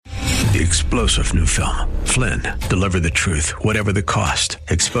the explosive new film, Flynn, Deliver the Truth, Whatever the Cost,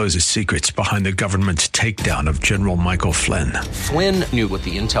 exposes secrets behind the government's takedown of General Michael Flynn. Flynn knew what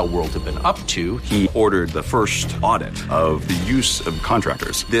the intel world had been up to. He ordered the first audit of the use of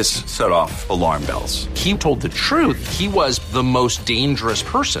contractors. This set off alarm bells. He told the truth. He was the most dangerous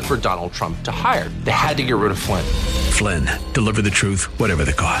person for Donald Trump to hire. They had to get rid of Flynn. Flynn, Deliver the Truth, Whatever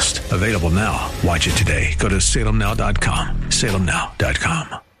the Cost. Available now. Watch it today. Go to salemnow.com.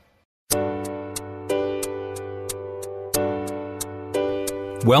 salemnow.com.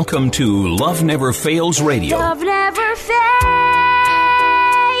 Welcome to Love Never Fails Radio. Love never fails.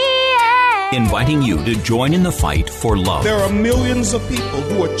 Inviting you to join in the fight for love. There are millions of people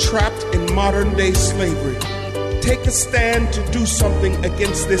who are trapped in modern-day slavery. Take a stand to do something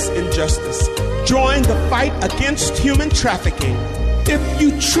against this injustice. Join the fight against human trafficking. If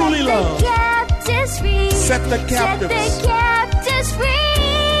you truly love, set the captives free.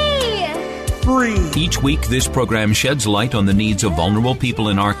 Each week, this program sheds light on the needs of vulnerable people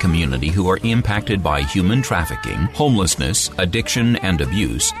in our community who are impacted by human trafficking, homelessness, addiction, and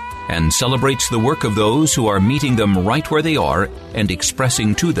abuse, and celebrates the work of those who are meeting them right where they are and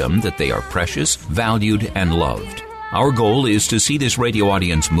expressing to them that they are precious, valued, and loved. Our goal is to see this radio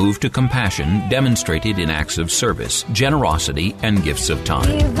audience move to compassion demonstrated in acts of service, generosity, and gifts of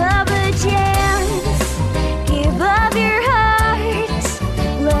time. Give up a chance. Give up your heart.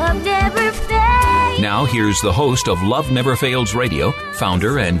 Love never fails. Now here's the host of Love Never Fails Radio,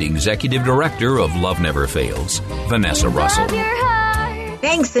 founder and executive director of Love Never Fails, Vanessa Russell.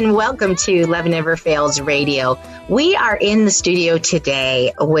 Thanks and welcome to Love Never Fails Radio. We are in the studio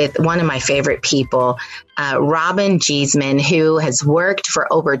today with one of my favorite people, Robin Giesman, who has worked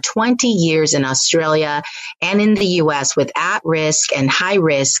for over 20 years in Australia and in the U.S. with at-risk and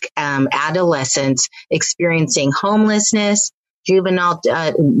high-risk adolescents experiencing homelessness, juvenile,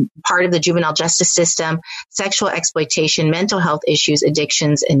 part of the juvenile justice system, sexual exploitation, mental health issues,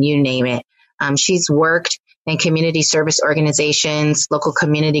 addictions, and you name it. She's worked in community service organizations, local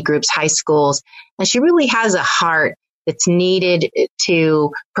community groups, high schools, and she really has a heart that's needed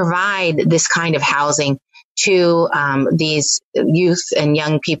to provide this kind of housing to these youth and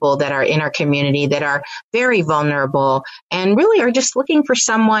young people that are in our community that are very vulnerable and really are just looking for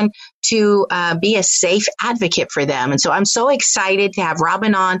someone to be a safe advocate for them. And so I'm so excited to have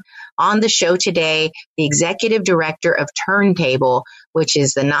Robin on the show today, the executive director of Turntable, which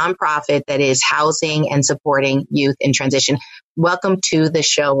is the nonprofit that is housing and supporting youth in transition. Welcome to the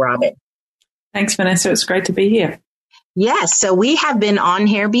show, Robin. Thanks, Vanessa. It's great to be here. Yes, so we have been on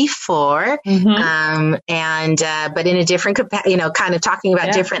here before, but in a different, kind of talking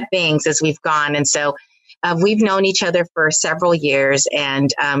about different things as we've gone. And so we've known each other for several years,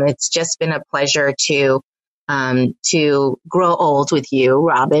 and it's just been a pleasure to grow old with you,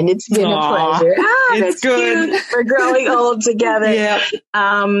 Robin. It's been a pleasure. It's good. Cute. We're growing old together.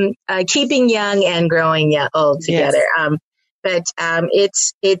 Keeping young and growing old together. Yes. But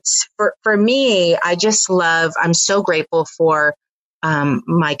it's for me, I just love, I'm so grateful for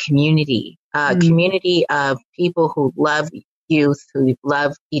my community, community of people who love youth, who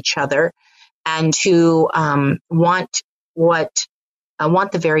love each other, and who want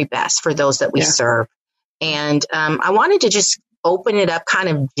the very best for those that we serve. And I wanted to just open it up kind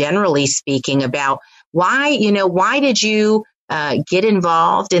of generally speaking about why did you get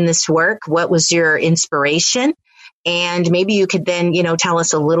involved in this work? What was your inspiration? And maybe you could then, tell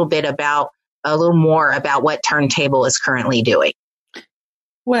us a little more about what Turntable is currently doing.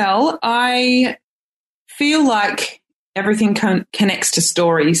 Well, I feel like everything connects to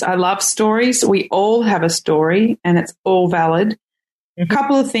stories. I love stories. We all have a story and it's all valid. Mm-hmm. A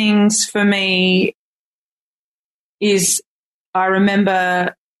couple of things for me is I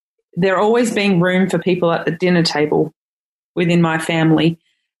remember there always being room for people at the dinner table within my family.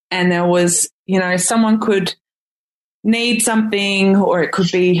 And there was, someone could need something, or it could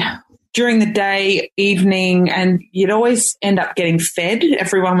be during the day, evening, and you'd always end up getting fed. I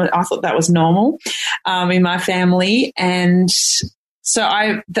thought that was normal in my family. And so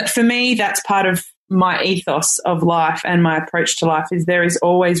for me, that's part of my ethos of life and my approach to life is there is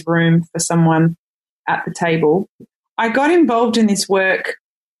always room for someone at the table. I got involved in this work.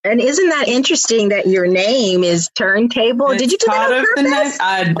 And isn't that interesting that your name is Turntable? Did you do that on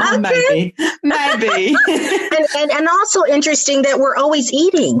purpose? Maybe. and also interesting that we're always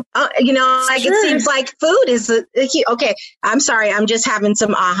eating. It seems like food is okay. I'm sorry. I'm just having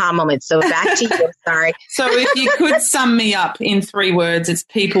some aha moments. So back to you. Sorry. So if you could sum me up in 3 words, it's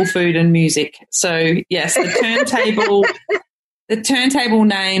people, food, and music. So yes, the Turntable. The Turntable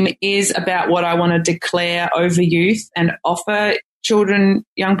name is about what I want to declare over youth and offer children,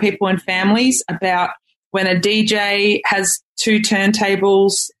 young people and families about when a DJ has 2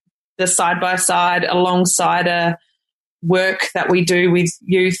 turntables, the side-by-side alongside a work that we do with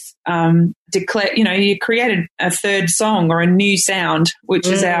youth, you created a third song or a new sound, which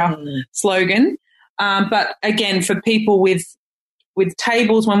is our slogan. But again, for people with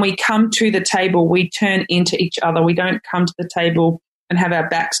tables, when we come to the table, we turn into each other. We don't come to the table and have our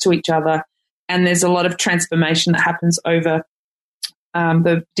backs to each other. And there's a lot of transformation that happens over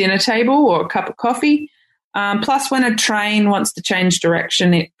the dinner table or a cup of coffee. Plus, when a train wants to change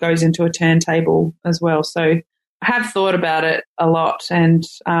direction, it goes into a turntable as well. So I have thought about it a lot. And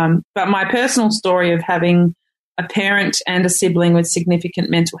but my personal story of having a parent and a sibling with significant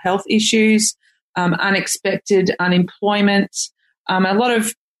mental health issues, unexpected unemployment, a lot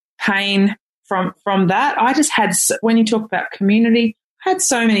of pain from that. I just had, when you talk about community, I had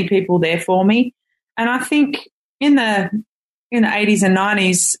so many people there for me. And I think in the 80s and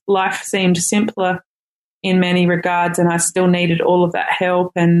 90s, life seemed simpler in many regards, and I still needed all of that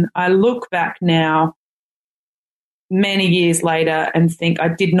help. And I look back now, many years later, and think I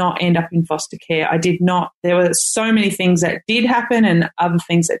did not end up in foster care. There were so many things that did happen and other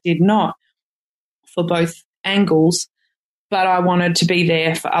things that did not for both angles, but I wanted to be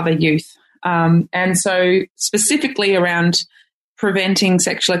there for other youth. And so specifically around preventing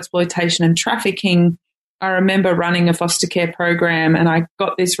sexual exploitation and trafficking, I remember running a foster care program, and I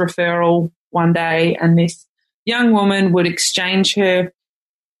got this referral one day, and this young woman would exchange her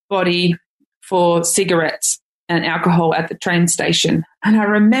body for cigarettes and alcohol at the train station. And I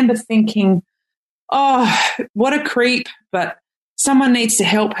remember thinking, oh, what a creep, but someone needs to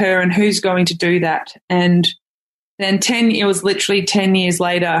help her, and who's going to do that? And then it was literally 10 years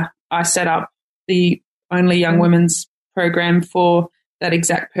later, I set up the Only Young Women's program for that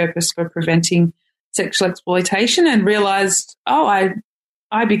exact purpose, for preventing sexual exploitation, and realized,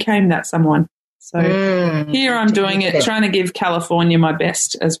 I became that someone. So here I'm doing it, trying to give California my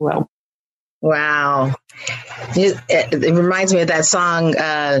best as well. Wow. It reminds me of that song,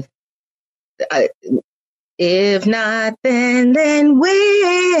 If Not Then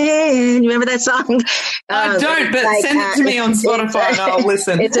When. You remember that song? I don't, but send it to me on Spotify and I'll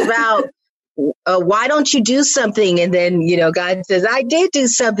listen. It's about why don't you do something? And then, God says, I did do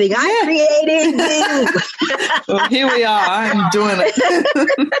something. I created you. Well, here we are. I'm doing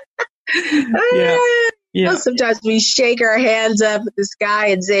it. Yeah. Sometimes we shake our hands up at the sky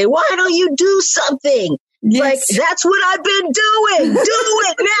and say, why don't you do something? Yes. Like, that's what I've been doing. Do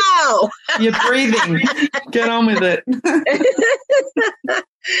it now. You're breathing. Get on with it.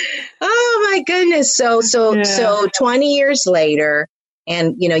 Oh, my goodness. So 20 years later,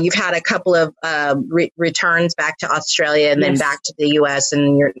 and, you've had a couple of returns back to Australia and then back to the U.S.,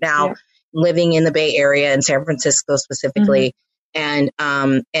 and you're now living in the Bay Area in San Francisco specifically. And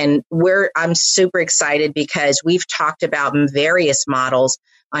I'm super excited because we've talked about various models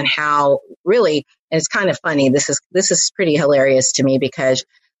on how really, and it's kind of funny. This is pretty hilarious to me because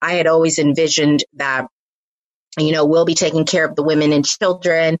I had always envisioned that, we'll be taking care of the women and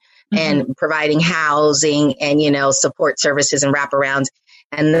children and providing housing and, support services and wraparounds,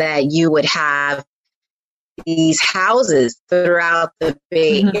 and that you would have these houses throughout the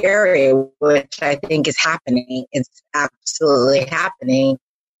Bay Area, which I think is happening. It's absolutely happening.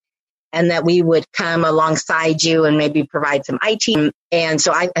 And that we would come alongside you and maybe provide some IT. And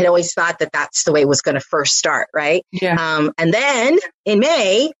so I had always thought that that's the way it was going to first start, right? Yeah. And then in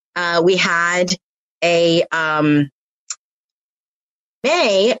May, I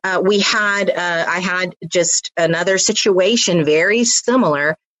had just another situation very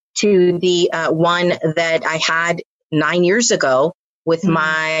similar to the one that I had 9 years ago with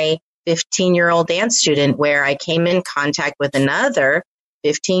my 15-year-old dance student, where I came in contact with another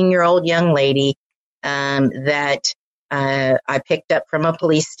 15-year-old young lady that I picked up from a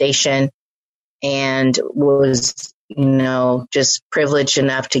police station and was, just privileged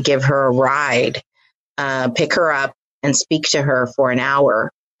enough to give her a ride, pick her up and speak to her for an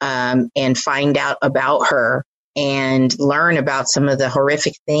hour and find out about her and learn about some of the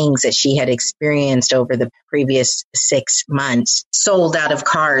horrific things that she had experienced over the previous 6 months. Sold out of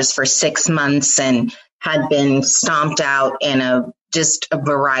cars for 6 months and had been stomped out, and just a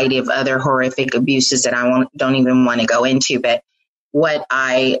variety of other horrific abuses that I don't even want to go into. But what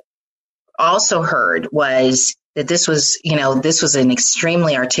I also heard was that this was an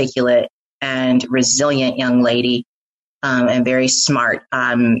extremely articulate and resilient young lady, and very smart,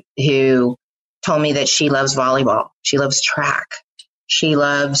 who told me that she loves volleyball. She loves track. She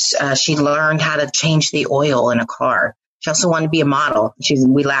learned how to change the oil in a car. She also wanted to be a model.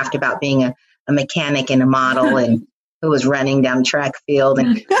 We laughed about being a mechanic and a model and who was running down track field.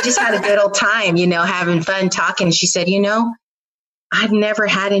 And we just had a good old time, having fun talking. She said, I've never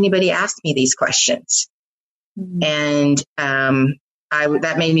had anybody ask me these questions. Mm-hmm. And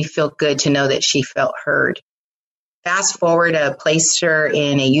that made me feel good to know that she felt heard. Fast forward, I placed her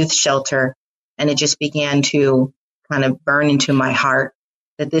in a youth shelter, and it just began to kind of burn into my heart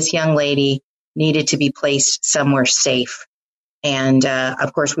that this young lady needed to be placed somewhere safe. And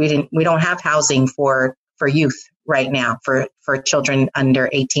of course, we don't have housing for youth right now, for children under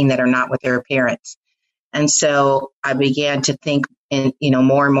 18 that are not with their parents. And so I began to think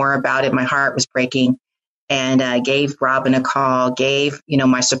more and more about it. My heart was breaking, and gave Robin a call, gave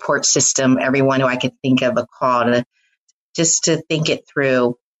my support system, everyone who I could think of, a call just to think it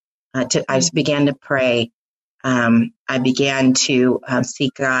through. I just began to pray. I began to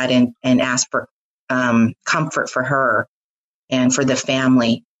seek God and ask for comfort for her and for the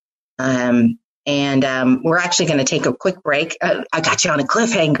family. And we're actually going to take a quick break. I got you on a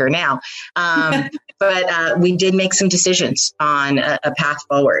cliffhanger now. But we did make some decisions on a path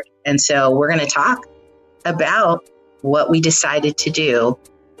forward. And so we're going to talk about what we decided to do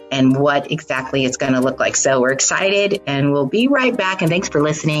and what exactly it's going to look like. So we're excited, and we'll be right back. And thanks for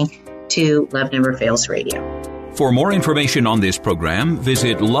listening to Love Never Fails Radio. For more information on this program,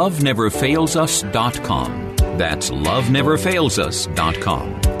 visit loveneverfailsus.com. That's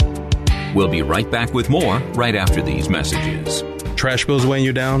loveneverfailsus.com. We'll be right back with more right after these messages. Trash bills weighing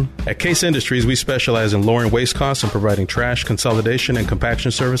you down? At Case Industries, we specialize in lowering waste costs and providing trash consolidation and compaction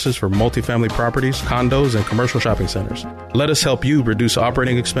services for multifamily properties, condos, and commercial shopping centers. Let us help you reduce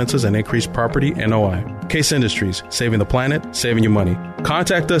operating expenses and increase property NOI. Case Industries, saving the planet, saving you money.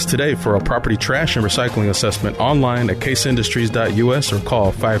 Contact us today for a property trash and recycling assessment online at caseindustries.us or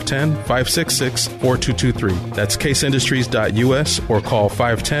call 510-566-4223. That's caseindustries.us or call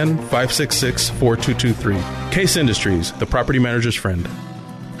 510-566-4223. Case Industries, the property manager's friend.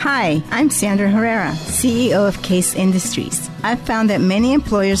 Hi, I'm Sandra Herrera, CEO of Case Industries. I've found that many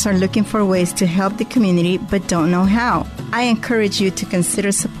employers are looking for ways to help the community but don't know how. I encourage you to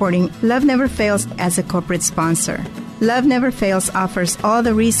consider supporting Love Never Fails as a corporate sponsor. Love Never Fails offers all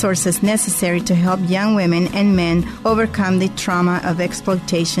the resources necessary to help young women and men overcome the trauma of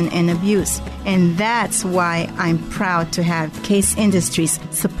exploitation and abuse. And that's why I'm proud to have Case Industries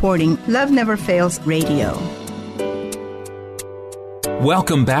supporting Love Never Fails Radio.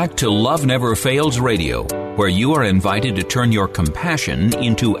 Welcome back to Love Never Fails Radio, where you are invited to turn your compassion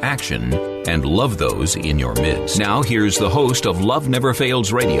into action and love those in your midst. Now, here's the host of Love Never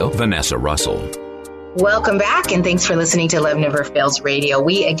Fails Radio, Vanessa Russell. Welcome back, and thanks for listening to Love Never Fails Radio.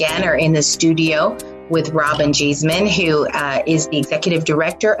 We, again, are in the studio with Robin Giesman, who is the Executive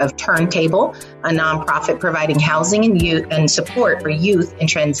Director of Turntable, a nonprofit providing housing and youth and support for youth in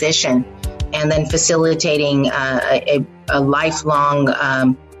transition, and then facilitating a lifelong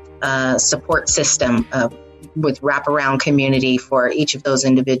support system with wraparound community for each of those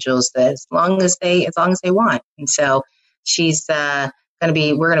individuals as long as they want. And so we're going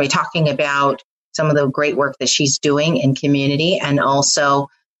to be talking about some of the great work that she's doing in community, and also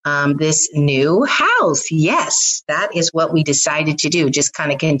this new house. Yes, that is what we decided to do. Just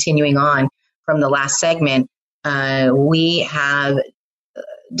kind of continuing on from the last segment, we have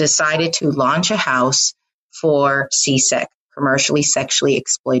decided to launch a house for CSEC, commercially sexually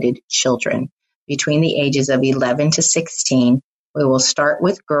exploited children between the ages of 11 to 16. We will start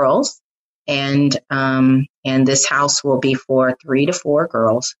with girls, and this house will be for 3 to 4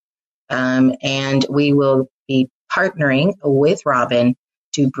 girls. And we will be partnering with Robin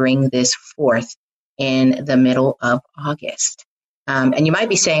to bring this forth in the middle of August. And you might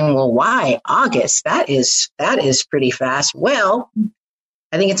be saying, well, why August? That is pretty fast. Well,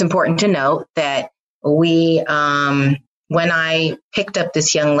 I think it's important to note that when I picked up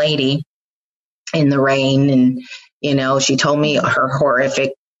this young lady in the rain, and, she told me her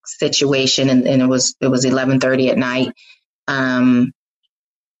horrific situation, and it was 11:30 at night.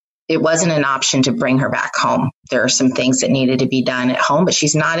 It wasn't an option to bring her back home. There are some things that needed to be done at home, but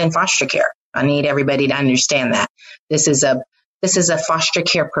she's not in foster care. I need everybody to understand that. This is a foster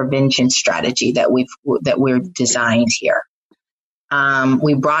care prevention strategy that we're designed here.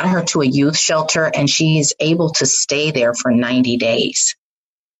 We brought her to a youth shelter, and she's able to stay there for 90 days.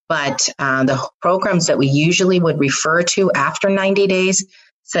 But the programs that we usually would refer to after 90 days,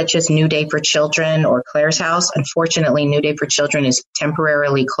 such as New Day for Children or Claire's House, unfortunately, New Day for Children is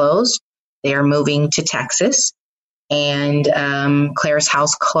temporarily closed. They are moving to Texas, and Claire's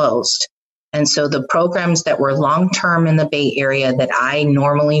House closed. And so the programs that were long-term in the Bay Area that I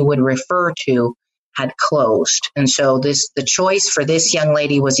normally would refer to had closed. And so the choice for this young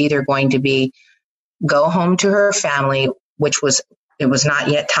lady was either going to be go home to her family, it was not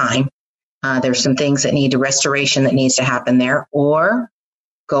yet time. There's some things that need restoration that needs to happen there, or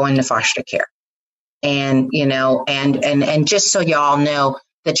go into foster care. And, and just so y'all know,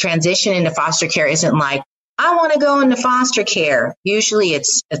 the transition into foster care isn't like, I want to go into foster care. Usually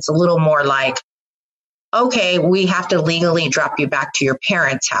it's a little more like, okay, we have to legally drop you back to your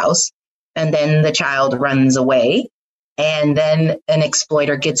parents' house. And then the child runs away. And then an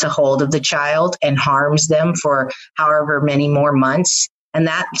exploiter gets a hold of the child and harms them for however many more months. And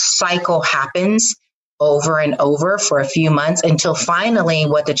that cycle happens over and over for a few months until finally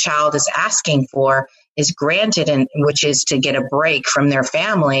what the child is asking for is granted, and which is to get a break from their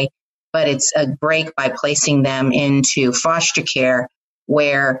family. But it's a break by placing them into foster care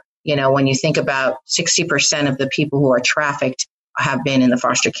where, when you think about 60% of the people who are trafficked have been in the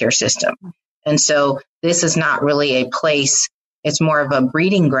foster care system. And so this is not really a place. It's more of a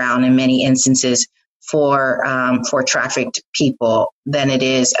breeding ground in many instances for trafficked people than it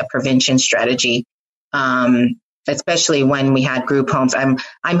is a prevention strategy. Especially when we had group homes. I'm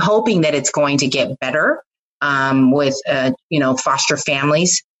hoping that it's going to get better with foster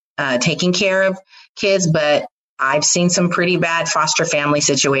families taking care of kids, but I've seen some pretty bad foster family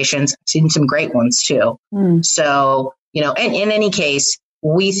situations. I've seen some great ones too. So, and in any case,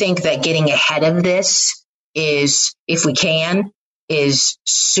 we think that getting ahead of this is, if we can, is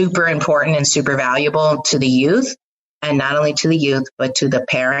super important and super valuable to the youth, and not only to the youth, but to the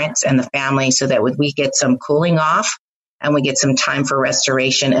parents and the family, so that we get some cooling off and we get some time for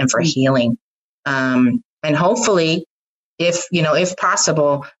restoration and for healing. And hopefully, if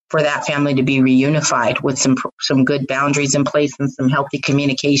possible, for that family to be reunified with some good boundaries in place and some healthy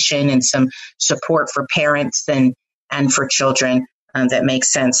communication and some support for parents and for children that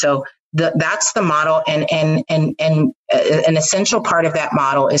makes sense. So that's the model. And an essential part of that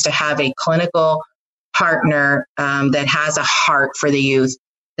model is to have a clinical partner that has a heart for the youth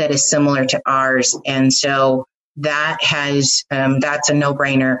that is similar to ours. And so that's a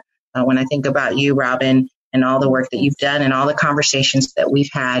no-brainer when I think about you, Robin, and all the work that you've done and all the conversations that we've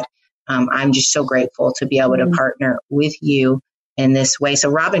had. I'm just so grateful to be able to partner with you in this way. So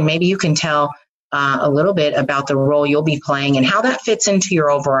Robin, maybe you can tell a little bit about the role you'll be playing and how that fits into your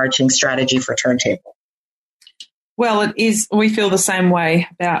overarching strategy for Turntable. Well, it is. We feel the same way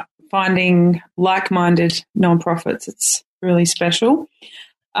about finding like-minded nonprofits. It's really special.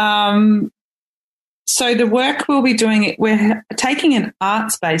 So the work we'll be doing, we're taking an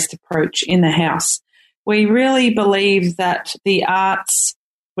arts-based approach in the house. We really believe that the arts,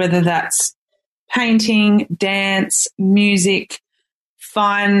 whether that's painting, dance, music,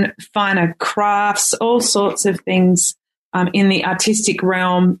 finer crafts, all sorts of things in the artistic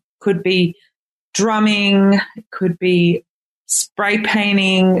realm, could be drumming, could be spray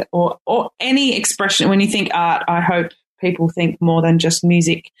painting, or any expression. When you think art, I hope people think more than just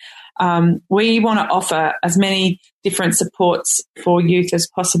music. We want to offer as many different supports for youth as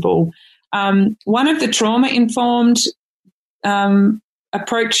possible. One of the trauma-informed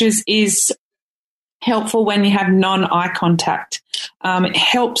approaches is helpful when you have non-eye contact. It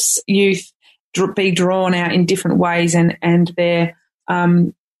helps youth be drawn out in different ways, and they're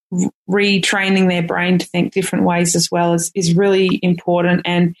retraining their brain to think different ways as well is really important.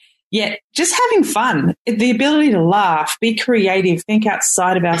 And yet just having fun, the ability to laugh, be creative, think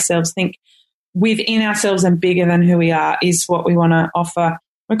outside of ourselves, think within ourselves and bigger than who we are is what we want to offer.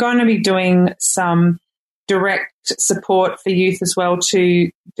 We're going to be doing some direct support for youth as well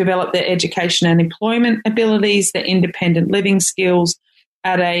to develop their education and employment abilities, their independent living skills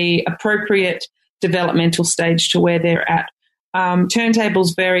at a appropriate developmental stage to where they're at.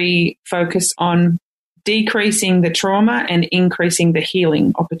 Turntable's very focused on decreasing the trauma and increasing the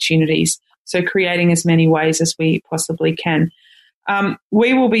healing opportunities, so creating as many ways as we possibly can.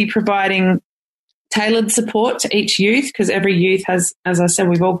 We will be providing tailored support to each youth, because every youth has, as I said,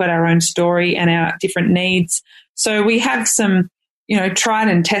 we've all got our own story and our different needs. So we have some, tried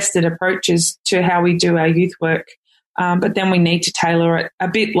and tested approaches to how we do our youth work, but then we need to tailor it a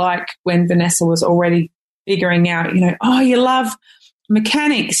bit like when Vanessa was already figuring out, you love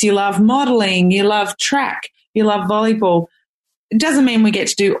mechanics, you love modelling, you love track, you love volleyball. It doesn't mean we get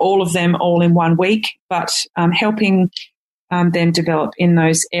to do all of them all in 1 week, but helping them develop in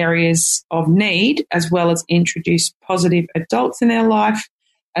those areas of need, as well as introduce positive adults in their life,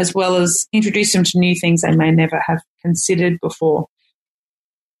 as well as introduce them to new things they may never have considered before.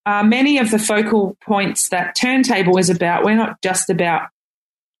 Many of the focal points that Turntable is about, we're not just about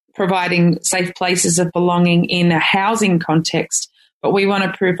providing safe places of belonging in a housing context, but we want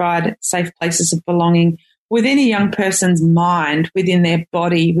to provide safe places of belonging within a young person's mind, within their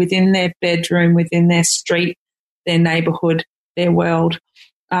body, within their bedroom, within their street, their neighborhood, their world.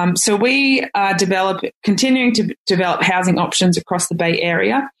 So we are continuing to develop housing options across the Bay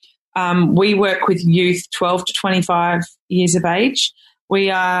Area. We work with youth 12 to 25 years of age.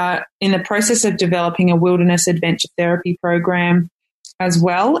 We are in the process of developing a wilderness adventure therapy program as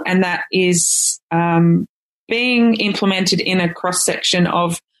well, and that is being implemented in a cross-section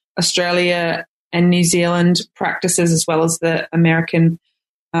of Australia and New Zealand practices as well as the American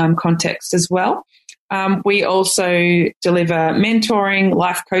context as well. We also deliver mentoring,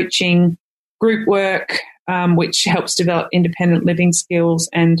 life coaching, group work, which helps develop independent living skills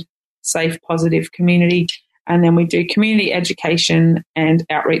and safe, positive community. And then we do community education and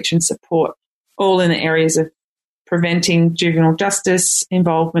outreach and support, all in the areas of preventing juvenile justice,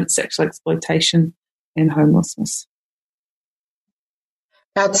 involvement, sexual exploitation, and homelessness.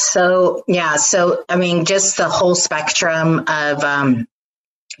 That's so, yeah. So, I mean, just the whole spectrum of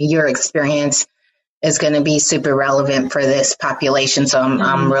your experience is going to be super relevant for this population. So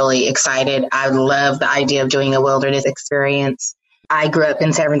I'm really excited. I love the idea of doing a wilderness experience. I grew up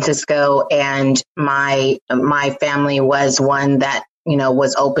in San Francisco, and my family was one that, you know,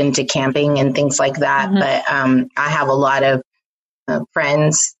 was open to camping and things like that. But I have a lot of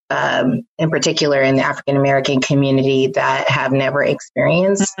friends, in particular in the African American community, that have never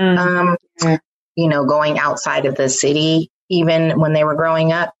experienced, you know, going outside of the city, even when they were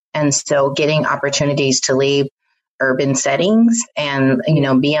growing up. And so getting opportunities to leave urban settings and, you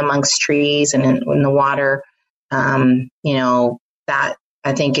know, be amongst trees and in the water, you know, that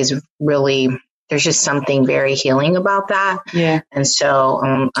I think is really, there's just something very healing about that. Yeah. And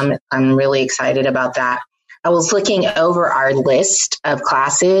so I'm really excited about that. I was looking over our list of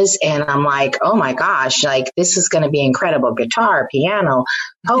classes and I'm like, oh my gosh, like this is going to be incredible. Guitar, piano,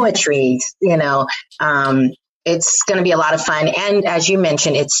 poetry, you know, it's going to be a lot of fun. And as you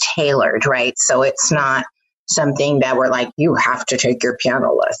mentioned, it's tailored, right? So it's not something that we're like, you have to take your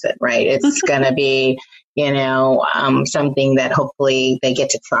piano lesson, right? It's going to be, you know, something that hopefully they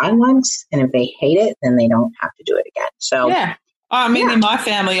get to try once. And if they hate it, then they don't have to do it again. So, yeah. I mean, in my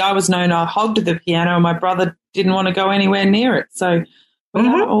family, I was known, I hogged the piano, and my brother didn't want to go anywhere near it. So we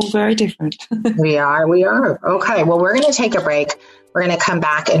are all very different. We are. Okay. Well, we're going to take a break. We're going to come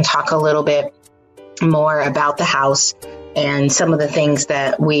back and talk a little bit more about the house and some of the things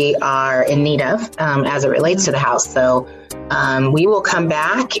that we are in need of as it relates to the house. So we will come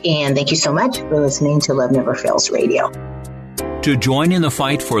back, and thank you so much for listening to Love Never Fails Radio. To join in the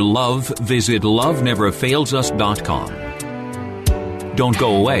fight for love, visit loveneverfailsus.com. Don't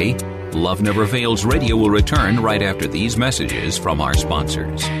go away. Love Never Fails Radio will return right after these messages from our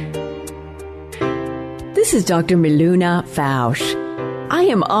sponsors. This is Dr. Miluna Fausch. I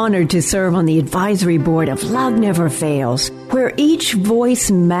am honored to serve on the advisory board of Love Never Fails, where each voice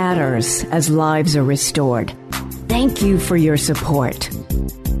matters as lives are restored. Thank you for your support.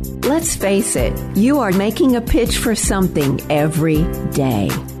 Let's face it, you are making a pitch for something every day.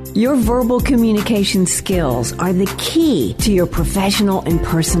 Your verbal communication skills are the key to your professional and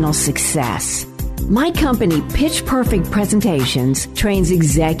personal success. My company, Pitch Perfect Presentations, trains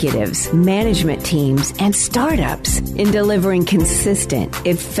executives, management teams, and startups in delivering consistent,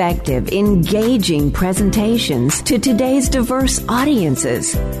 effective, engaging presentations to today's diverse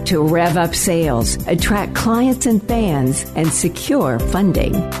audiences to rev up sales, attract clients and fans, and secure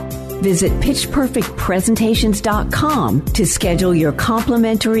funding. Visit pitchperfectpresentations.com to schedule your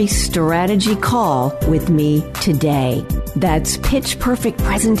complimentary strategy call with me today. That's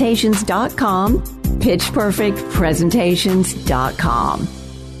pitchperfectpresentations.com, pitchperfectpresentations.com.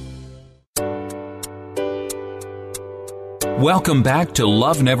 Welcome back to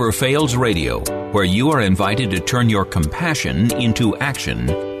Love Never Fails Radio, where you are invited to turn your compassion into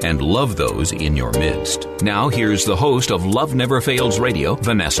action and love those in your midst. Now, here's the host of Love Never Fails Radio,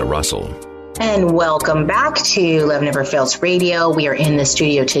 Vanessa Russell. And welcome back to Love Never Fails Radio. We are in the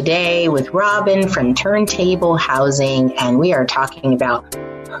studio today with Robin from Turntable Housing, and we are talking about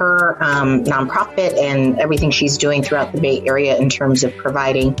her nonprofit and everything she's doing throughout the Bay Area in terms of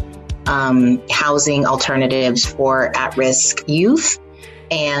providing housing alternatives for at-risk youth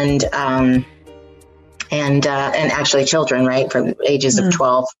and actually children, right, from ages of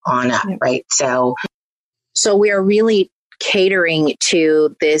 12 on up, right? So we are really catering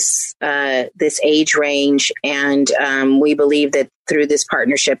to this age range, and we believe that through this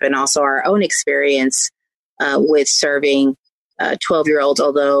partnership and also our own experience with serving 12-year-olds,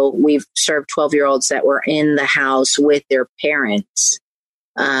 although we've served 12-year-olds that were in the house with their parents,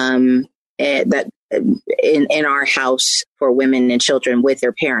 that in our house for women and children with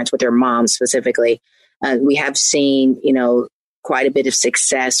their parents, with their moms specifically. We have seen, quite a bit of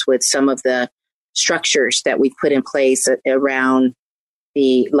success with some of the structures that we've put in place around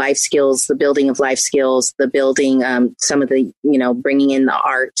the life skills, the building of life skills, the building, some of the, bringing in the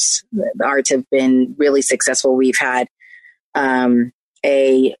arts. The arts have been really successful. We've had a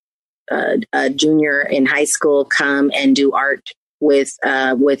junior in high school come and do art with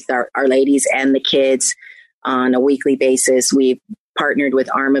our ladies and the kids on a weekly basis. We've partnered with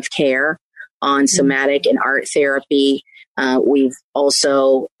Arm of Care on somatic and art therapy. We've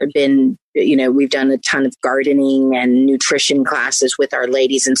also been, we've done a ton of gardening and nutrition classes with our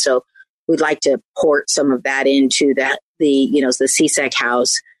ladies. And so we'd like to port some of that into the CSEC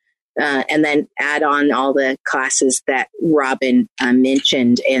house, and then add on all the classes that Robin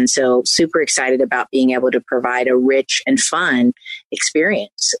mentioned. And so super excited about being able to provide a rich and fun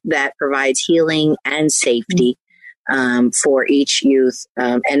experience that provides healing and safety for each youth.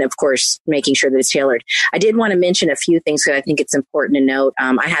 And of course, making sure that it's tailored. I did want to mention a few things that I think it's important to note.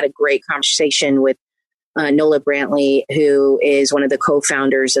 I had a great conversation with Nola Brantley, who is one of the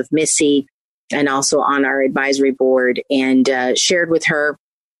co-founders of Missy and also on our advisory board, and shared with her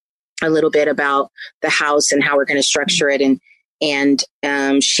a little bit about the house and how we're going to structure it. And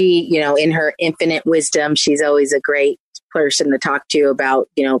she, in her infinite wisdom, she's always a great person to talk to about,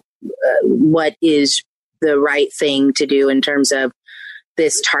 what is the right thing to do in terms of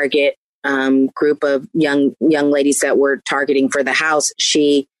this target group of young ladies that we're targeting for the house.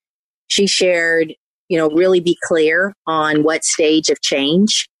 She shared, really be clear on what stage of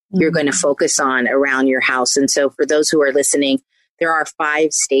change you're going to focus on around your house. And so for those who are listening, there are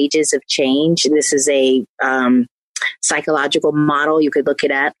 5 stages of change. This is a psychological model. You could look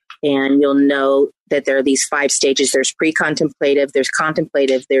it up and you'll know that there are these 5 stages. There's pre-contemplative, there's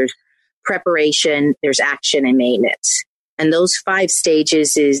contemplative, there's preparation, there's action, and maintenance. And those 5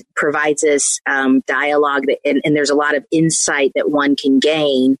 stages provides us dialogue and there's a lot of insight that one can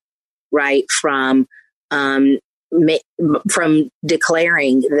gain, right, from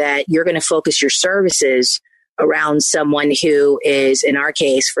declaring that you're going to focus your services around someone who is, in our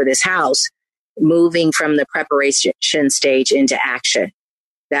case, for this house, moving from the preparation stage into action.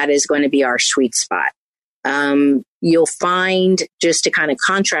 That is going to be our sweet spot. You'll find, just to kind of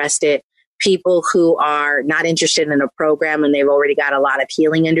contrast it, people who are not interested in a program and they've already got a lot of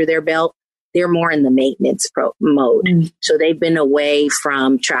healing under their belt, they're more in the maintenance mode. So they've been away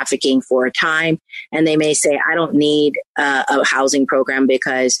from trafficking for a time, and they may say, I don't need a housing program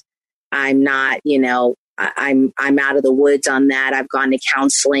because I'm not, I'm out of the woods on that. I've gone to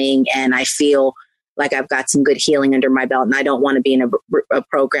counseling and I feel like I've got some good healing under my belt, and I don't want to be in a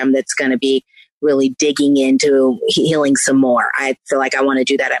program that's going to be really digging into healing some more. I feel like I want to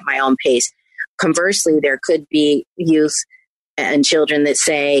do that at my own pace. Conversely, there could be youth and children that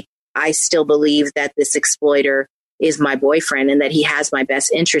say, I still believe that this exploiter is my boyfriend and that he has my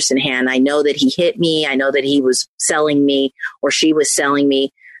best interest in hand. I know that he hit me. I know that he was selling me or she was selling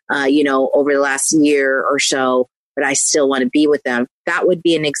me, over the last year or so, but I still want to be with them. That would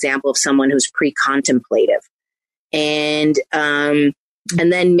be an example of someone who's pre-contemplative. And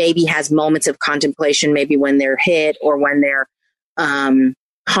then maybe has moments of contemplation, maybe when they're hit or when they're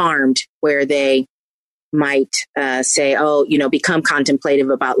harmed, where they might say, become contemplative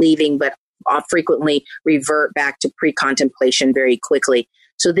about leaving, but frequently revert back to pre-contemplation very quickly.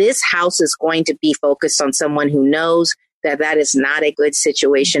 So this house is going to be focused on someone who knows that is not a good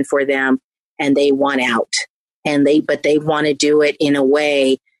situation for them and they want out. But they want to do it in a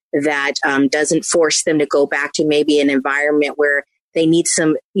way that doesn't force them to go back to maybe an environment where they need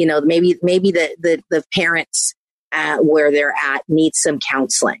some, maybe the parents where they're at need some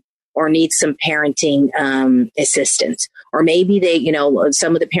counseling or need some parenting assistance. Or maybe they,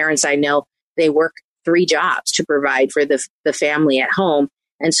 some of the parents I know, they work 3 jobs to provide for the family at home.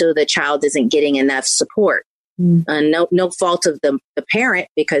 And so the child isn't getting enough support. No fault of the parent,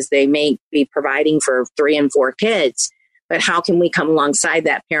 because they may be providing for 3 and 4 kids. But how can we come alongside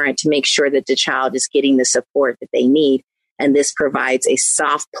that parent to make sure that the child is getting the support that they need? And this provides a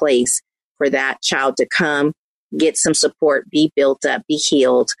soft place for that child to come, get some support, be built up, be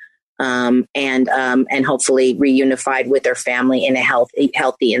healed, and hopefully reunified with their family in a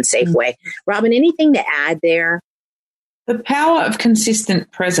healthy and safe way. Robin, anything to add there? The power of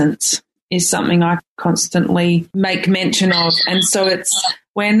consistent presence is something I constantly make mention of. And so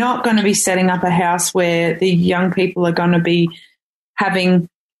we're not going to be setting up a house where the young people are going to be having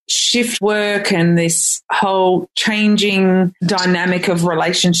shift work and this whole changing dynamic of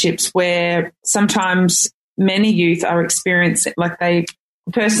relationships where sometimes many youth are experiencing, like the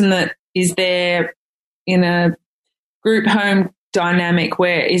person that is there in a group home dynamic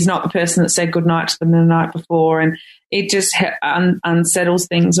where he's not the person that said goodnight to them the night before, and it just unsettles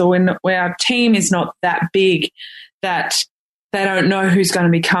things. Or where our team is not that big that they don't know who's going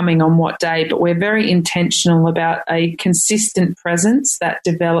to be coming on what day, but we're very intentional about a consistent presence that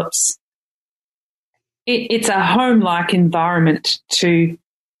develops. It's a home-like environment to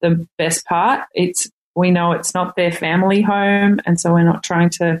the best part. We know it's not their family home, and so we're not trying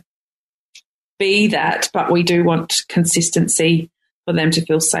to be that, but we do want consistency for them to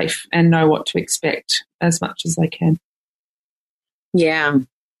feel safe and know what to expect as much as they can. Yeah.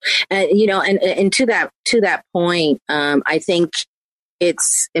 And to that point, I think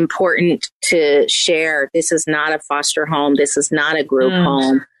it's important to share, this is not a foster home. This is not a group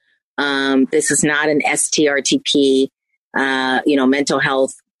home. This is not an STRTP, mental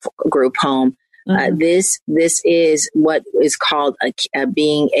health group home. This is what is called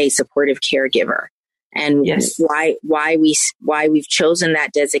being a supportive caregiver. And why we've chosen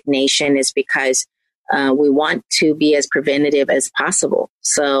that designation is because we want to be as preventative as possible.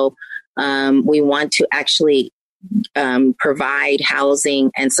 So we want to actually provide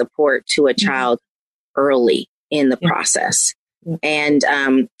housing and support to a child early in the process. And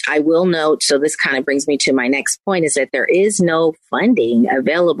I will note, so this kind of brings me to my next point, is that there is no funding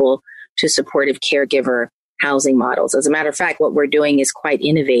available to supportive caregiver housing models. As a matter of fact, what we're doing is quite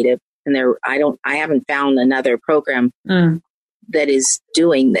innovative. And I haven't found another program that is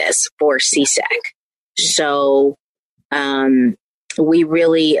doing this for CSEC. So we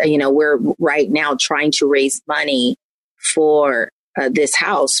really, we're right now trying to raise money for this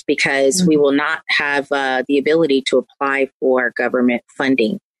house because we will not have the ability to apply for government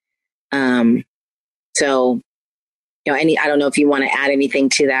funding. So, I don't know if you want to add anything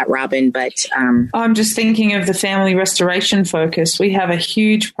to that, Robin, but I'm just thinking of the family restoration focus. We have a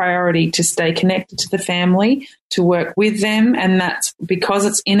huge priority to stay connected to the family, to work with them, and that's because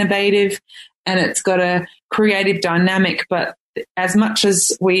it's innovative and it's got a creative dynamic. But as much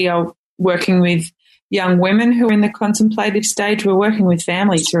as we are working with young women who are in the contemplative stage, we're working with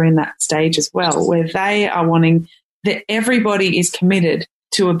families who are in that stage as well, where they are wanting that everybody is committed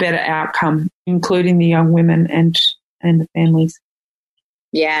to a better outcome, including the young women and the families.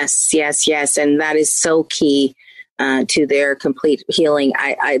 Yes. And that is so key to their complete healing.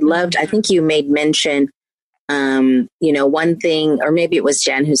 I think you made mention, one thing, or maybe it was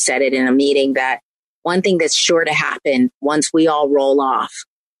Jen who said it in a meeting, that one thing that's sure to happen once we all roll off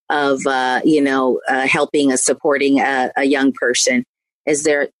of, helping us, supporting a young person, is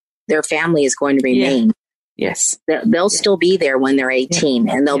their family is going to remain. Yes. They'll still be there when they're 18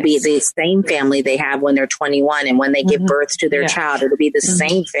 and they'll be the same family they have when they're 21. And when they give birth to their child, it'll be the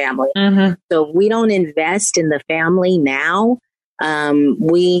same family. So if we don't invest in the family now,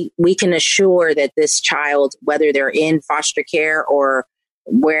 we can assure that this child, whether they're in foster care or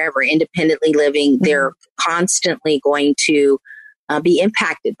wherever independently living, they're constantly going to be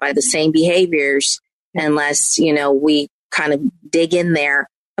impacted by the same behaviors unless, we kind of dig in there.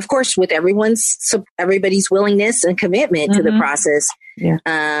 Of course, with everybody's willingness and commitment to the process.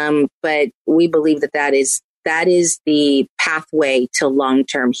 But we believe that is the pathway to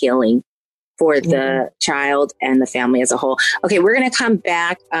long-term healing for the child and the family as a whole. Okay, we're going to come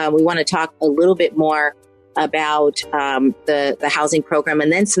back. We want to talk a little bit more about the housing program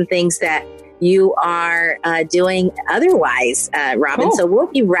and then some things that you are doing otherwise, Robin. Cool. So we'll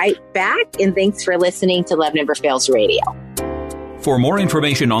be right back. And thanks for listening to Love Never Fails Radio. For more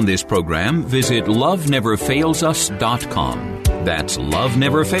information on this program, visit loveneverfailsus.com. That's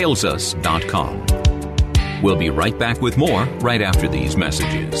loveneverfailsus.com. We'll be right back with more right after these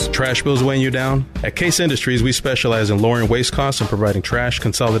messages. Trash bills weighing you down? At Case Industries, we specialize in lowering waste costs and providing trash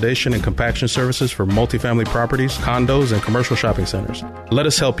consolidation and compaction services for multifamily properties, condos, and commercial shopping centers. Let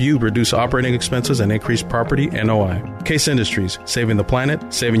us help you reduce operating expenses and increase property NOI. Case Industries, saving the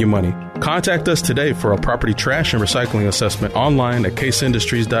planet, saving you money. Contact us today for a property trash and recycling assessment online at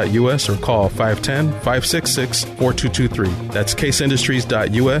caseindustries.us or call 510-566-4223. That's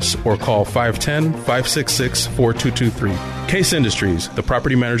caseindustries.us or call 510-566-4223. Case Industries, the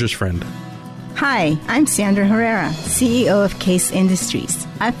property manager's friend. Hi, I'm Sandra Herrera, CEO of Case Industries.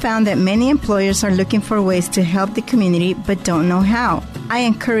 I've found that many employers are looking for ways to help the community but don't know how. I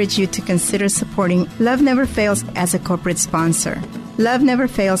encourage you to consider supporting Love Never Fails as a corporate sponsor. Love Never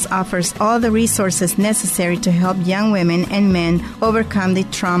Fails offers all the resources necessary to help young women and men overcome the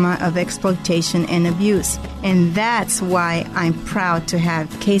trauma of exploitation and abuse. And that's why I'm proud to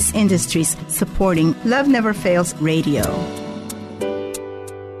have Case Industries supporting Love Never Fails Radio.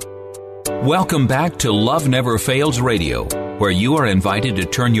 Welcome back to Love Never Fails Radio, where you are invited to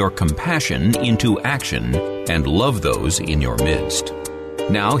turn your compassion into action and love those in your midst.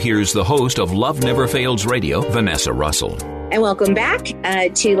 Now, here's the host of Love Never Fails Radio, Vanessa Russell. And welcome back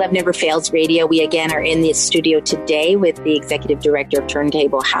to Love Never Fails Radio. We again are in the studio today with the Executive Director of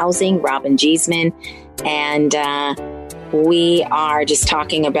Turntable Housing, Robin Giesman. And we are just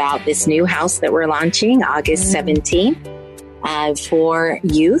talking about this new house that we're launching August 17th for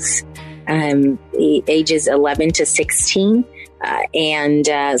youth, ages 11 to 16,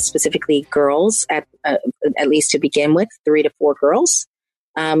 and specifically girls, at least to begin with, 3 to 4 girls.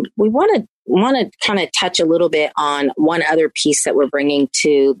 We want to kind of touch a little bit on one other piece that we're bringing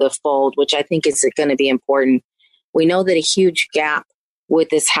to the fold, which I think is going to be important. We know that a huge gap with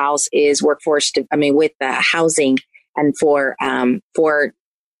this house is with housing and for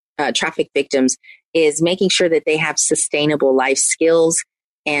traffic victims is making sure that they have sustainable life skills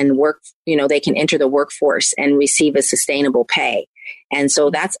and they can enter the workforce and receive a sustainable pay. And so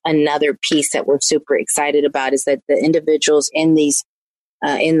that's another piece that we're super excited about, is that the individuals in these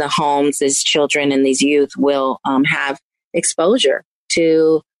in the homes, these children and these youth will have exposure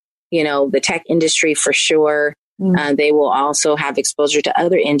to, the tech industry for sure. They will also have exposure to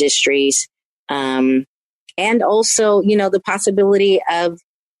other industries. And also, the possibility of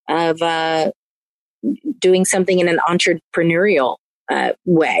doing something in an entrepreneurial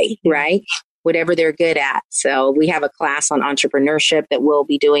way, right? Whatever they're good at. So we have a class on entrepreneurship that we'll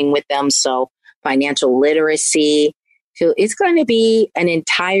be doing with them. So financial literacy. So it's going to be an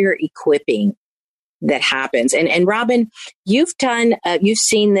entire equipping that happens. And Robin, you've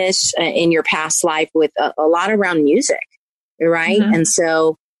seen this in your past life with a lot around music, right? Mm-hmm. And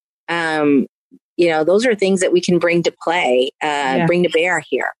so, those are things that we can bring to play, bring to bear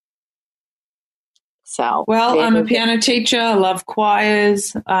here. So, I'm a piano teacher. I love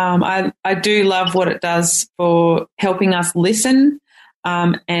choirs. I do love what it does for helping us listen,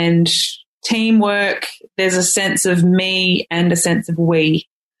 and teamwork. There's a sense of me and a sense of we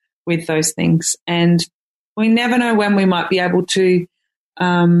with those things. And we never know when we might be able to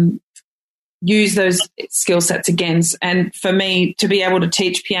use those skill sets again. And for me to be able to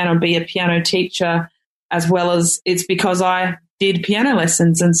teach piano and be a piano teacher, as well as it's because I did piano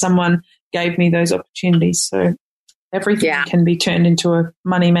lessons and someone gave me those opportunities. So everything can be turned into a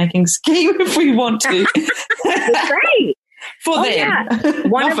money-making scheme if we want to. That's right. For them.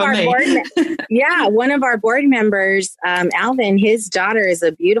 Yeah. One of our board members, Alvin, his daughter is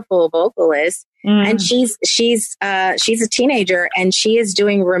a beautiful vocalist, and she's a teenager, and she is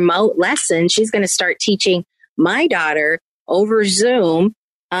doing remote lessons. She's going to start teaching my daughter over Zoom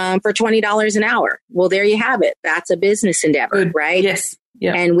for $20 an hour. Well, there you have it. That's a business endeavor, right? Yes.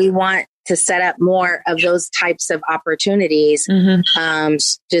 Yeah. And we want to set up more of those types of opportunities,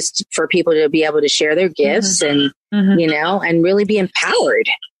 just for people to be able to share their gifts and, and really be empowered.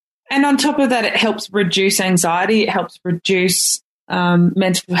 And on top of that, it helps reduce anxiety. It helps reduce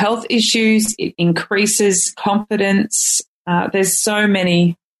mental health issues. It increases confidence. There's so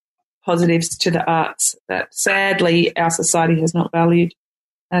many positives to the arts that sadly our society has not valued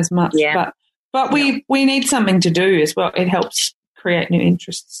as much. Yeah. But we need something to do as well. It helps create new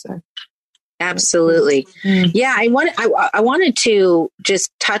interests. So. Absolutely. Yeah. I wanted to just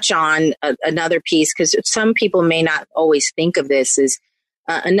touch on another piece, because some people may not always think of this, is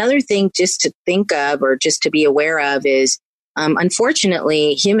another thing just to think of or just to be aware of is,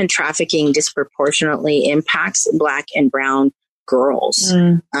 unfortunately, human trafficking disproportionately impacts Black and brown girls.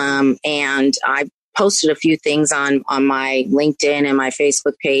 And I posted a few things on my LinkedIn and my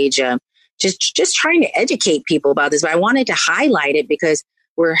Facebook page, just trying to educate people about this. But I wanted to highlight it because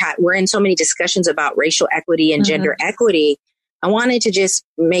we're in so many discussions about racial equity and gender equity. I wanted to just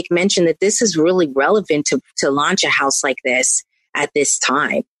make mention that this is really relevant to launch a house like this at this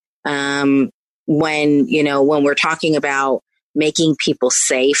time. When we're talking about making people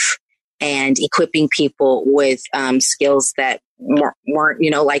safe and equipping people with skills that weren't,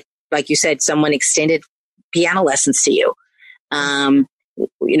 like you said, someone extended piano lessons to you.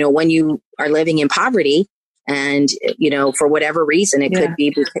 When you are living in poverty, and, for whatever reason, it could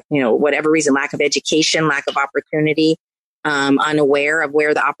be, whatever reason, lack of education, lack of opportunity, unaware of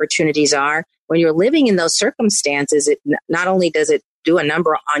where the opportunities are. When you're living in those circumstances, it not only does it do a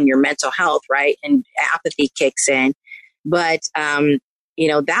number on your mental health, right? And apathy kicks in, but,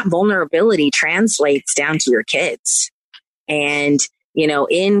 that vulnerability translates down to your kids. And,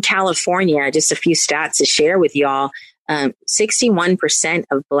 in California, just a few stats to share with y'all. 61%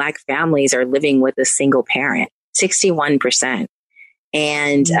 of Black families are living with a single parent, 61%.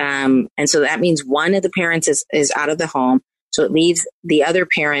 And so that means one of the parents is out of the home. So it leaves the other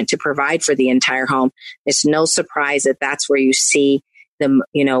parent to provide for the entire home. It's no surprise that that's where you see the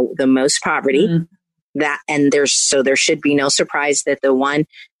most poverty. There should be no surprise that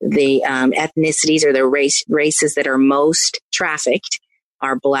the ethnicities or the races that are most trafficked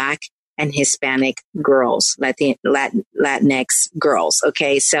are Black and Hispanic girls, Latinx girls.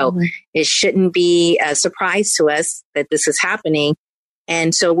 Okay. So it shouldn't be a surprise to us that this is happening.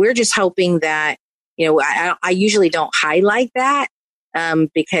 And so we're just hoping that, I usually don't highlight that,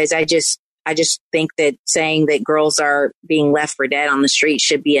 because I just think that saying that girls are being left for dead on the street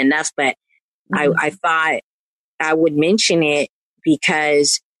should be enough. But I thought I would mention it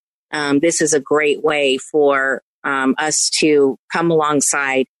because this is a great way for us to come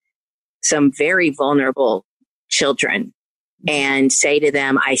alongside some very vulnerable children and say to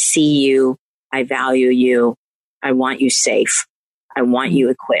them, I see you, I value you, I want you safe, I want you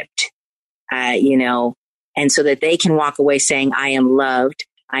equipped, and so that they can walk away saying, I am loved,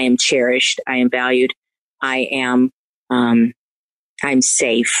 I am cherished, I am valued, I'm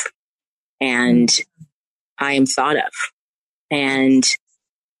safe, and I am thought of. And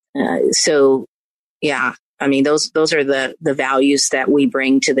those are the values that we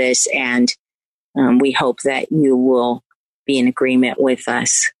bring to this. And we hope that you will be in agreement with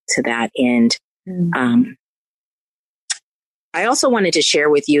us to that end. I also wanted to share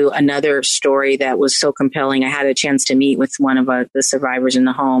with you another story that was so compelling. I had a chance to meet with one of the survivors in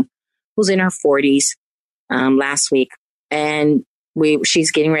the home who's in her 40s last week. And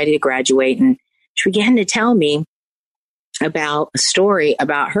she's getting ready to graduate. And she began to tell me about a story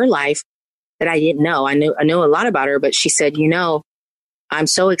about her life that I didn't know. I knew a lot about her, but she said, I'm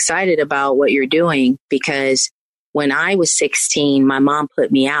so excited about what you're doing because when I was 16, my mom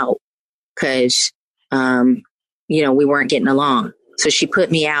put me out because, we weren't getting along. So she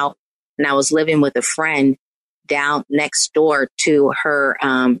put me out and I was living with a friend down next door to her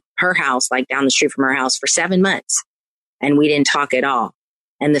house, like down the street from her house for 7 months. And we didn't talk at all.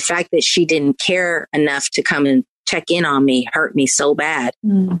 And the fact that she didn't care enough to come and check in on me hurt me so bad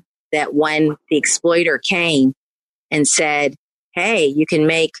that when the exploiter came and said, hey, you can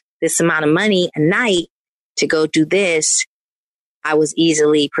make this amount of money a night to go do this, I was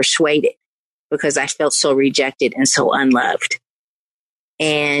easily persuaded because I felt so rejected and so unloved.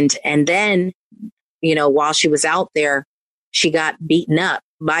 And then, while she was out there, she got beaten up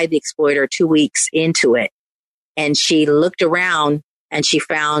by the exploiter 2 weeks into it. And she looked around and she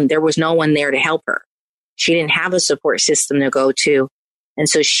found there was no one there to help her. She didn't have a support system to go to. And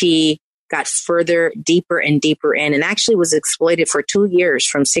so she got deeper and deeper in and actually was exploited for 2 years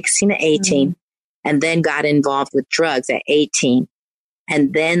from 16 to 18 and then got involved with drugs at 18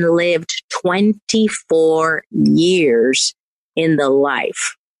 and then lived 24 years in the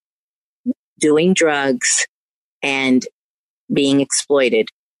life doing drugs and being exploited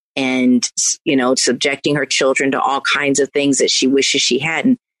and, subjecting her children to all kinds of things that she wishes she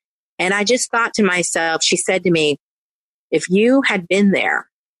hadn't. And I just thought to myself, she said to me, if you had been there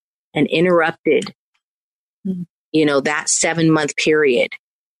and interrupted, that 7-month period,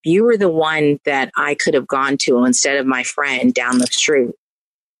 you were the one that I could have gone to instead of my friend down the street.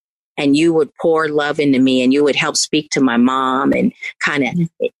 And you would pour love into me and you would help speak to my mom and kind of,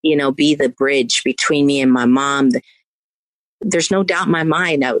 be the bridge between me and my mom. There's no doubt in my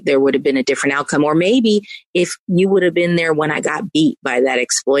mind that there would have been a different outcome. Or maybe if you would have been there when I got beat by that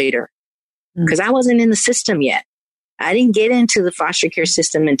exploiter, because I wasn't in the system yet. I didn't get into the foster care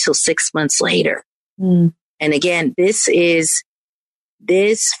system until 6 months later. And again, this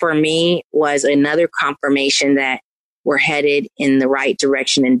for me was another confirmation that we're headed in the right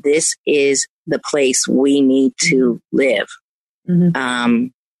direction. And this is the place we need to live.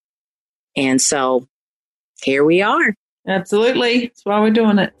 And so here we are. Absolutely. That's why we're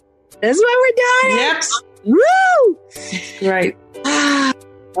doing it. That's why we're doing it. Woo! Great.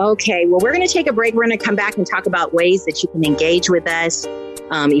 Okay. Well, we're going to take a break. We're going to come back and talk about ways that you can engage with us,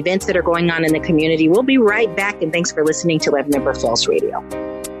 events that are going on in the community. We'll be right back. And thanks for listening to Love Never Fails Radio.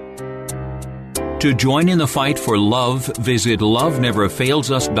 To join in the fight for love, visit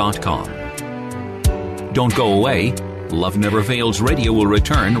loveneverfailsus.com. Don't go away. Love Never Fails Radio will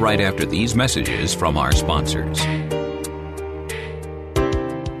return right after these messages from our sponsors.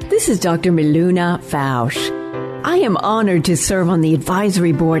 This is Dr. Miluna Fausch. I am honored to serve on the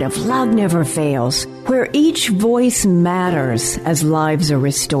advisory board of Love Never Fails, where each voice matters as lives are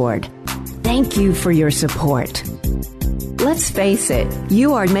restored. Thank you for your support. Let's face it,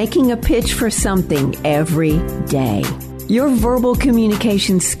 you are making a pitch for something every day. Your verbal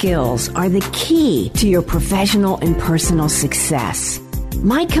communication skills are the key to your professional and personal success.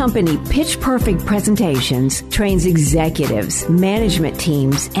 My company, Pitch Perfect Presentations, trains executives, management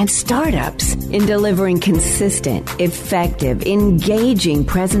teams, and startups in delivering consistent, effective, engaging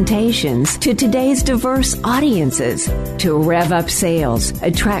presentations to today's diverse audiences to rev up sales,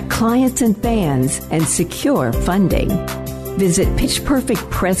 attract clients and fans, and secure funding. Visit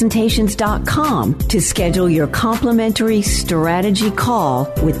pitchperfectpresentations.com to schedule your complimentary strategy call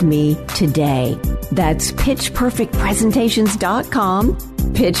with me today. That's pitchperfectpresentations.com,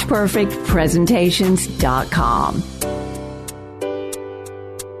 pitchperfectpresentations.com.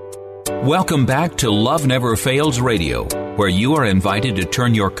 Welcome back to Love Never Fails Radio, where you are invited to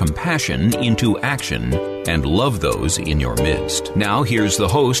turn your compassion into action and love those in your midst. Now, here's the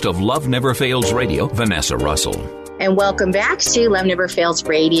host of Love Never Fails Radio, Vanessa Russell. And welcome back to Love Never Fails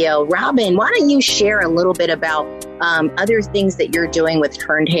Radio. Robin, why don't you share a little bit about other things that you're doing with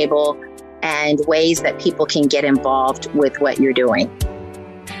Turntable and ways that people can get involved with what you're doing?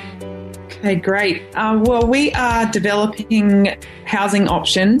 Okay, great. Well, we are developing housing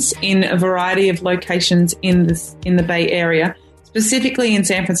options in a variety of locations in the Bay Area. Specifically in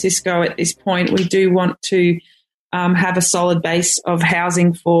San Francisco at this point, we do want to have a solid base of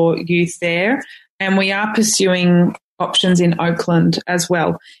housing for youth there. And we are pursuing options in Oakland as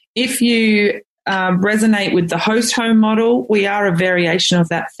well. If you resonate with the host home model, we are a variation of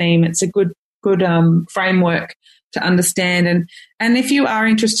that theme. It's a good framework to understand. And if you are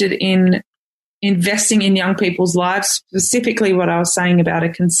interested in investing in young people's lives, specifically what I was saying about a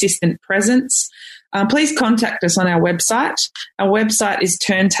consistent presence, please contact us on our website. Our website is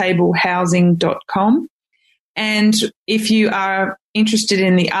turntablehousing.com. And if you are interested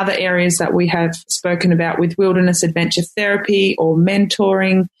in the other areas that we have spoken about with wilderness adventure therapy or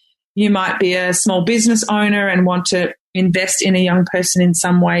mentoring, you might be a small business owner and want to invest in a young person in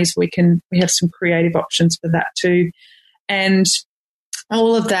some ways, we have some creative options for that too. And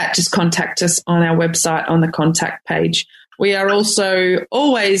all of that, just contact us on our website on the contact page. We are also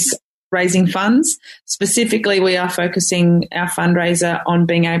always raising funds. Specifically, we are focusing our fundraiser on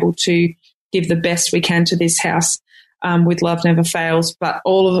being able to give the best we can to this house with Love Never Fails, but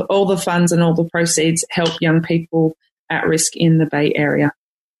all the funds and all the proceeds help young people at risk in the Bay Area.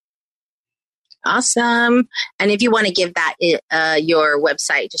 Awesome. And if you want to give that your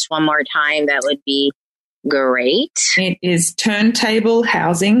website just one more time, that would be great. It is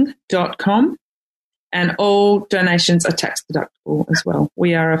turntablehousing.com, and all donations are tax deductible as well.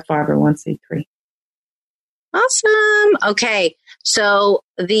 We are a 501c3. Awesome. Okay. So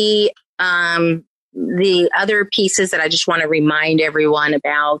the other pieces that I just want to remind everyone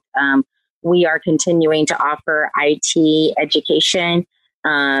about, we are continuing to offer IT education.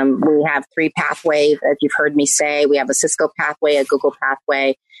 We have 3 pathways, as you've heard me say. We have a Cisco pathway, a Google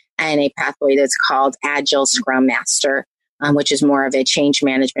pathway, and a pathway that's called Agile Scrum Master, which is more of a change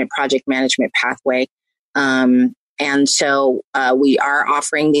management, project management pathway. And so we are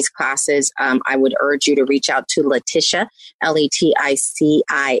offering these classes. I would urge you to reach out to Letitia, Letitia,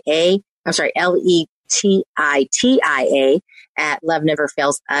 at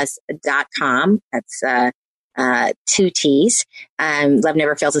loveneverfailsus.com. That's 2 T's,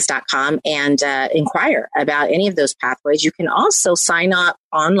 loveneverfailsus.com, and inquire about any of those pathways. You can also sign up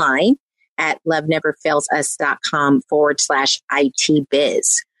online at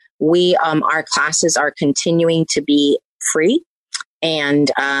loveneverfailsus.com/ITbiz. Our classes are continuing to be free. And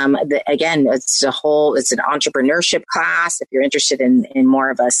again, it's an entrepreneurship class. If you're interested in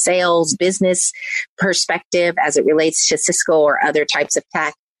more of a sales business perspective as it relates to Cisco or other types of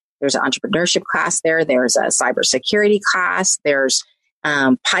tech, there's an entrepreneurship class there. There's a cybersecurity class. There's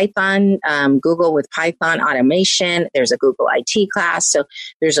Python, Google with Python automation. There's a Google IT class. So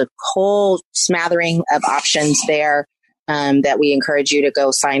there's a whole smattering of options there that we encourage you to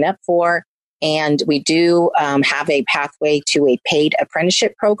go sign up for. And we do have a pathway to a paid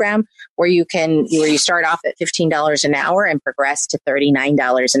apprenticeship program where you start off at $15 an hour and progress to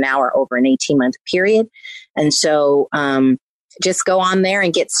 $39 an hour over an 18-month period. And so just go on there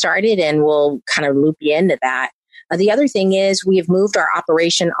and get started, and we'll kind of loop you into that. The other thing is we have moved our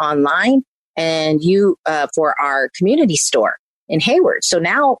operation online and for our community store in Hayward. So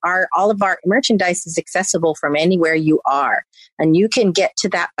now all of our merchandise is accessible from anywhere you are. And you can get to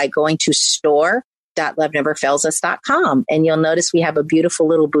that by going to store.loveneverfailsus.com. And you'll notice we have a beautiful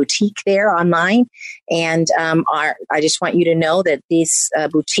little boutique there online. And I just want you to know that this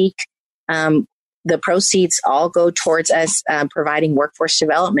boutique, the proceeds all go towards us providing workforce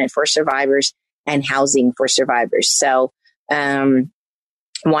development for survivors and housing for survivors. So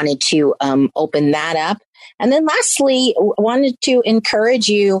wanted to open that up. And then lastly, wanted to encourage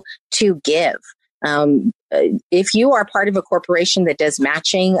you to give. if you are part of a corporation that does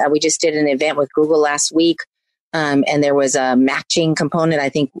matching, we just did an event with Google last week, and there was a matching component. I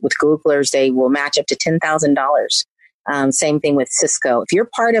think with Googlers, they will match up to $10,000. Same thing with Cisco. If you're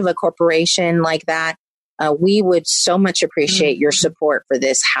part of a corporation like that, we would so much appreciate your support for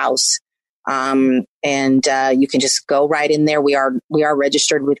this house. And you can just go right in there. We are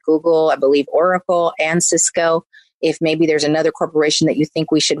registered with Google, I believe Oracle and Cisco. If maybe there's another corporation that you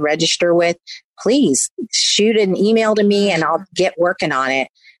think we should register with, please shoot an email to me and I'll get working on it.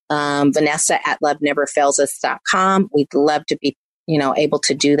 Vanessa@loveneverfailsus.com. We'd love to be, able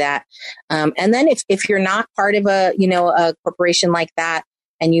to do that. And then if you're not part of a corporation like that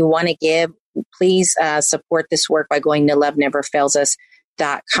and you want to give, please support this work by going to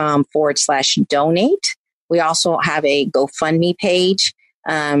loveneverfailsus.com/donate. We also have a GoFundMe page,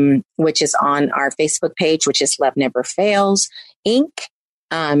 which is on our Facebook page, which is Love Never Fails, Inc.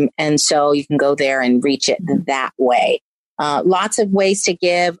 And so you can go there and reach it that way. Lots of ways to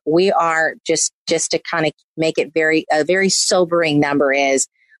give. We are just to kind of make it a very sobering number is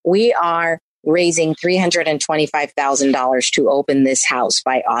we are raising $325,000 to open this house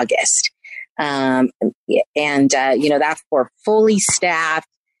by August. That's for fully staffed,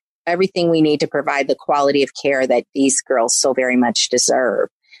 everything we need to provide the quality of care that these girls so very much deserve.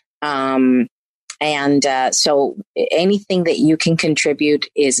 So anything that you can contribute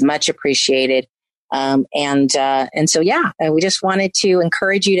is much appreciated. We just wanted to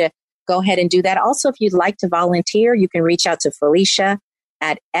encourage you to go ahead and do that. Also, if you'd like to volunteer, you can reach out to Felicia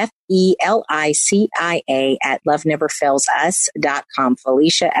at FELICIA@loveneverfailsus.com.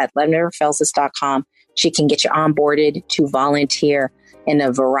 Felicia@loveneverfailsus.com. She can get you onboarded to volunteer in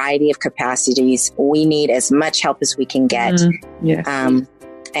a variety of capacities. We need as much help as we can get. Yes.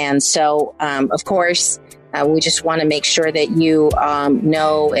 Of course, we just want to make sure that you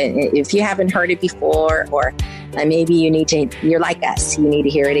know, if you haven't heard it before, or maybe you're like us, you need to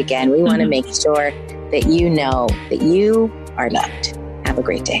hear it again. We want to make sure that you know that you are loved. Have a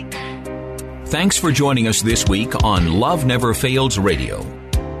great day. Thanks for joining us this week on Love Never Fails Radio.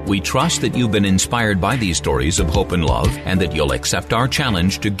 We trust that you've been inspired by these stories of hope and love, and that you'll accept our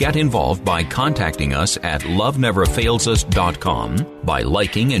challenge to get involved by contacting us at loveneverfailsus.com, by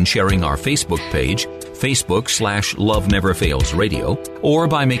liking and sharing our Facebook page, Facebook/Love Never Fails Radio, or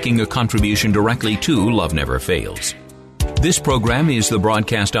by making a contribution directly to Love Never Fails. This program is the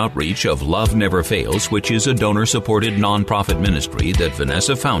broadcast outreach of Love Never Fails, which is a donor-supported nonprofit ministry that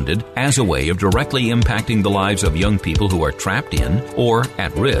Vanessa founded as a way of directly impacting the lives of young people who are trapped in or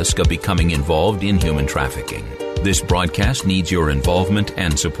at risk of becoming involved in human trafficking. This broadcast needs your involvement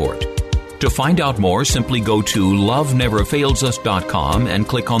and support. To find out more, simply go to loveneverfailsus.com and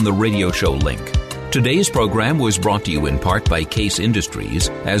click on the radio show link. Today's program was brought to you in part by Case Industries,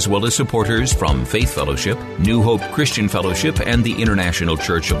 as well as supporters from Faith Fellowship, New Hope Christian Fellowship, and the International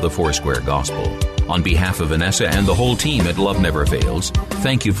Church of the Foursquare Gospel. On behalf of Vanessa and the whole team at Love Never Fails,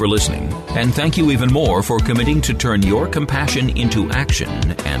 thank you for listening, and thank you even more for committing to turn your compassion into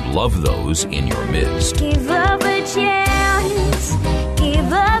action and love those in your midst. Give up a chance,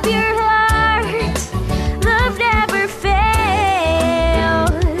 give up